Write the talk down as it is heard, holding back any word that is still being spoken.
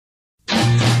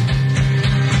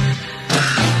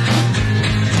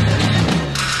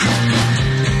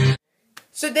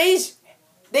So these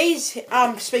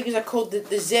speakers are called the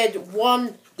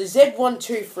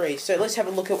Z123. So let's have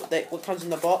a look at what comes in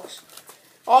the box.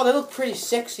 Oh, they look pretty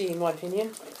sexy in my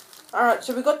opinion. Alright,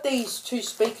 so we've got these two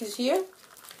speakers here.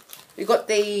 We've got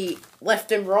the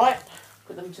left and right.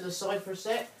 Put them to the side for a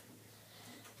sec.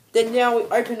 Then now we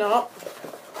open up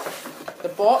the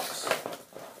box.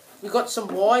 We've got some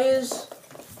wires.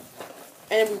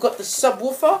 And we've got the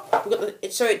subwoofer.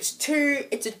 It's a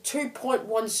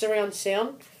 2.1 surround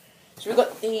sound. So we've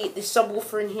got the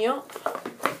subwoofer in here.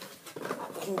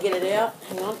 We can get it out.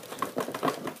 Hang on.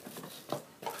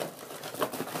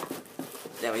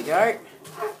 There we go.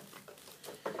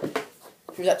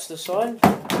 Move that to the side.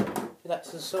 Move that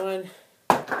to the side.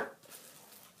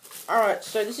 Alright,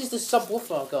 so this is the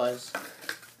subwoofer, guys.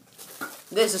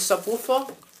 There's the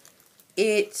subwoofer.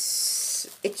 It's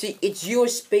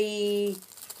USB.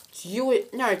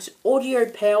 It's audio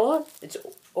power. It's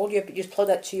audio. You just plug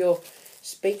that to your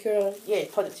speaker. Yeah,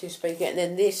 plug it to your speaker, and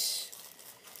then this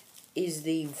is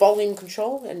the volume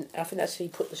control. And I think that's how you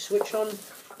put the switch on,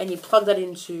 and you plug that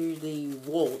into the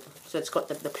wall. So it's got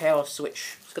the power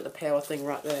switch. It's got the power thing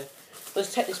right there.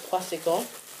 Let's take this plastic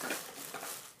off.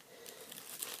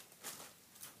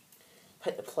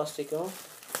 Take the plastic off.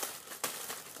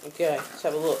 Okay, let's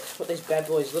have a look what these bad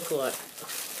boys look like.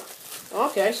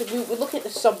 Okay, so we're looking at the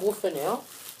subwoofer now.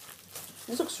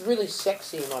 This looks really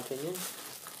sexy in my opinion.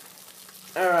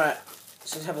 Alright,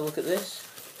 so let's have a look at this.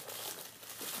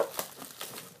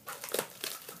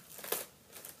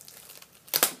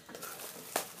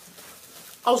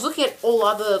 I was looking at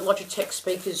other Logitech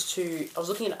speakers to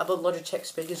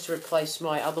replace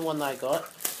my other one that I got,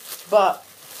 but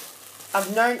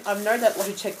I've known that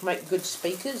Logitech make good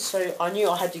speakers, so I knew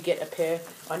I had to get a pair.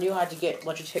 I knew I had to get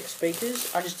Logitech speakers.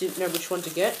 I just didn't know which one to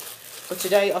get. But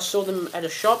today I saw them at a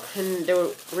shop and they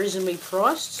were reasonably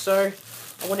priced, so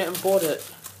I went out and bought it.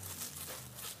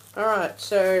 Alright,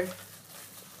 so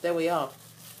there we are.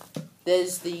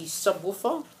 There's the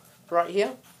subwoofer right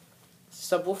here.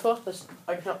 Subwoofer. Let's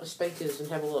open up the speakers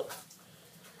and have a look.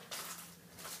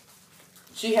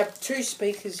 So you have two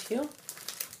speakers here.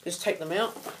 Just take them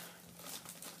out.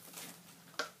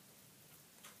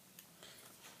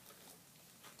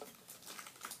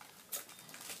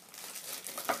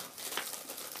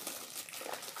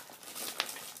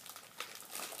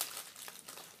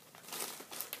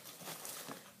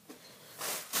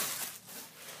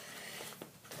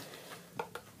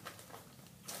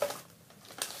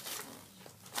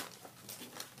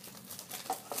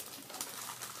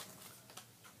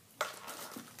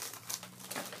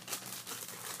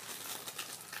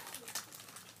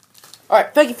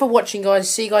 Alright, thank you for watching, guys.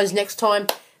 See you guys next time.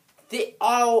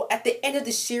 At the end of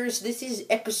this series, this is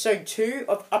episode 2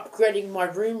 of upgrading my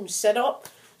room setup.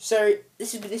 So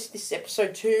this is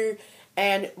episode 2,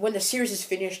 and when the series is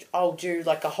finished, I'll do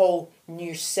like a whole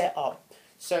new setup.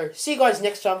 So see you guys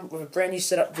next time with a brand new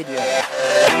setup video.